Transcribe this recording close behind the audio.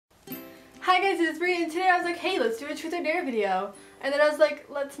Hi guys, it's Bree, and today I was like, hey, let's do a truth or dare video. And then I was like,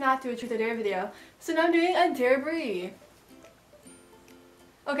 let's not do a truth or dare video. So now I'm doing a Dare Bree.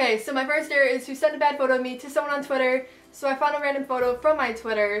 Okay, so my first dare is to send a bad photo of me to someone on Twitter. So I found a random photo from my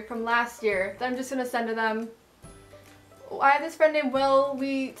Twitter from last year that I'm just gonna send to them. I have this friend named Will.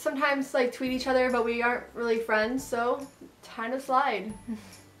 We sometimes like tweet each other, but we aren't really friends, so time to slide.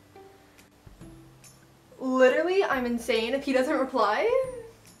 Literally, I'm insane if he doesn't reply.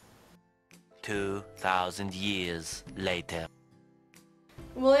 2,000 years later.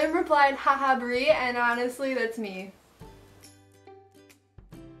 William replied, haha Bree, and honestly, that's me.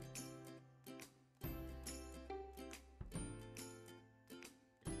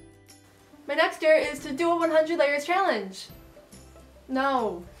 My next dare is to do a 100 layers challenge.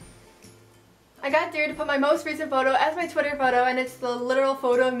 No. I got dared to put my most recent photo as my Twitter photo, and it's the literal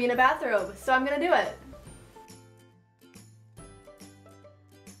photo of me in a bathrobe, so I'm gonna do it.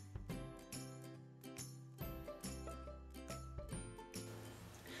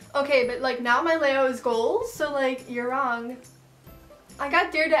 Okay, but like now my layout is goals, so like you're wrong. I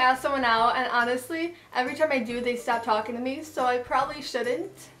got dared to ask someone out, and honestly, every time I do, they stop talking to me, so I probably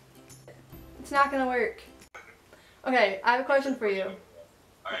shouldn't. It's not gonna work. Okay, I have a question for you.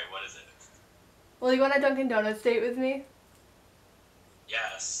 Alright, what is it? Will you go on a Dunkin' Donuts date with me?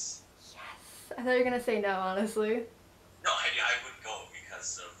 Yes. Yes. I thought you were gonna say no, honestly. No, I would go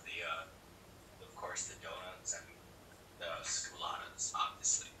because of the, of course, the donuts and the scholadas,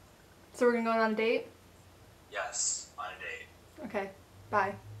 obviously. So we're gonna go on a date? Yes, on a date. Okay,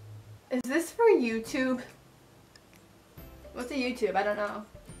 bye. Is this for YouTube? What's a YouTube? I don't know.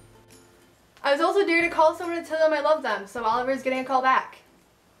 I was also dared to call someone to tell them I love them, so Oliver's getting a call back.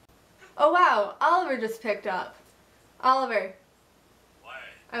 Oh wow, Oliver just picked up. Oliver. What?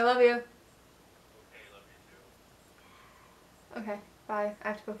 I love you. Okay, love you too. Okay, bye. I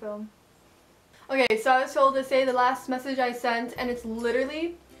have to go film. Okay, so I was told to say the last message I sent, and it's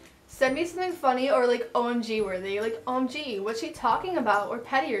literally, send me something funny or like OMG worthy. Like, OMG, what's she talking about? Or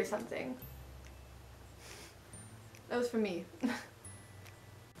petty or something. That was for me.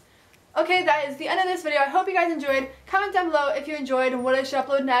 Okay, that is the end of this video. I hope you guys enjoyed. Comment down below if you enjoyed and what I should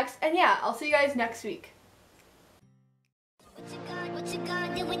upload next. And yeah, I'll see you guys next week. What you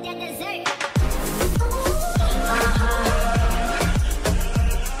gonna do with that dessert?